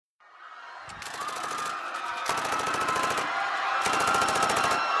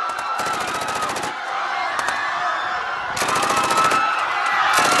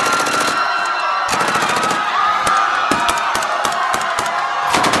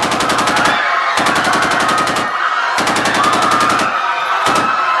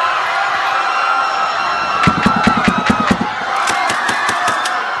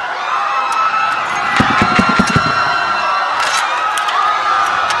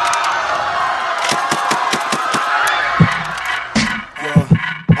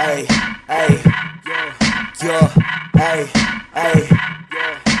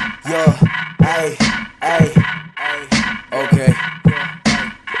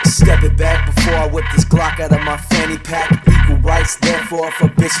Step it back before I whip this Glock out of my fanny pack. Equal rights, therefore if a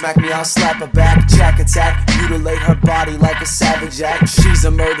bitch smack me, I'll slap her back. Jack attack, mutilate her body like a savage act. She's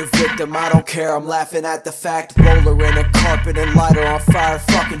a murder victim, I don't care, I'm laughing at the fact. Roll her in a carpet and light her on fire,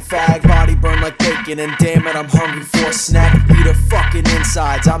 fucking fag. Body burn like bacon and damn it, I'm hungry for a snack. Eat her fucking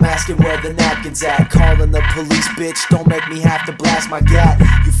insides, I'm asking where the napkin's at. Calling the police, bitch, don't make me have to blast my gat.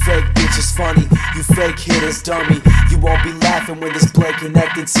 You fake bitch is funny, you fake hitters dummy. You won't be laughing when this blade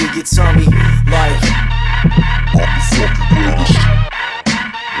connected to your tummy. Like, I'm the fucking greatest.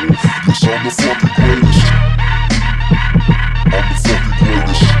 Yes, I'm the fucking greatest. I'm the fucking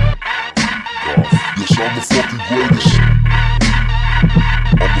greatest. Yes, I'm the fucking greatest.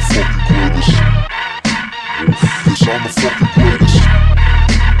 I'm the fucking greatest. Yes, I'm the fucking greatest.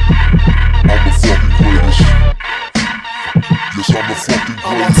 I'm the fucking greatest. Yes, I'm the fucking greatest.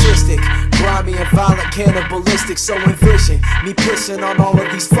 I'm autistic, grimy and violent, cannibalistic. So envision me pissing on all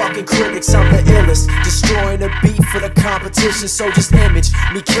of these fucking critics. I'm the illest, destroying a beat for the competition. So just image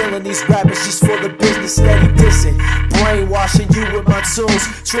me killing these rappers just for the business, steady dissing, brainwashing you with my tunes.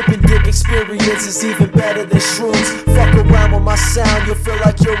 Tripping dick experience is even better than shrooms. Fuck around with my sound, you'll feel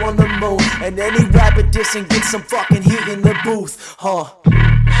like you're on the moon. And any rapper dissing gets some fucking heat in the booth, huh? I'm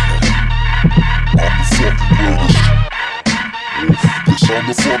the fucking greatest. Yes, I'm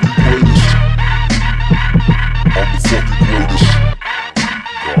the fucking greatest. I'm the fucking greatest.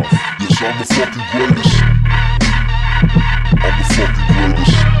 Yes, I'm the fucking greatest. I'm the fucking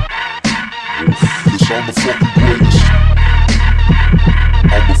greatest. Yes, I'm the fucking greatest.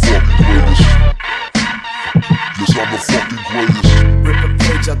 I'm the fucking greatest. Yes, I'm the fucking greatest. Rip a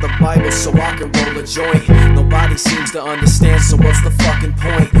page out the Bible so I can roll a joint. Nobody seems to understand, so what's the fucking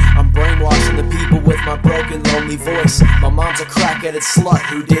point? I'm brainwashing the people with my broken, lonely voice. My mom's a crack-headed slut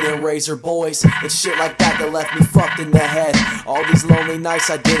who didn't raise her boys. It's shit like that that left me fucked in the head. All these lonely nights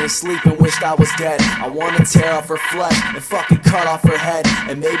I didn't sleep and wished I was dead. I wanna tear off her flesh and fucking cut off her head.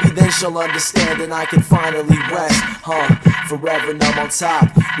 And maybe then she'll understand and I can finally rest, huh? Forever numb on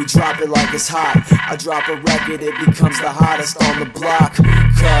top, we drop it like it's hot. I drop a record, it becomes the hottest on the block.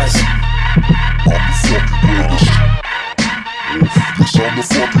 Cause I'm the fucking greatest. Yes, I'm the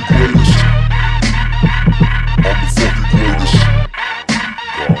fucking greatest. I'm the fucking greatest.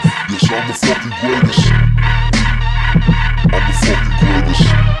 Yes, I'm the fucking greatest. I'm the fucking greatest.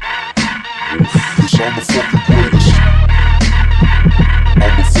 Yes, I'm the fucking greatest.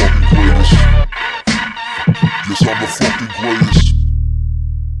 I'm the fucking greatest. Yes, I'm the fucking greatest.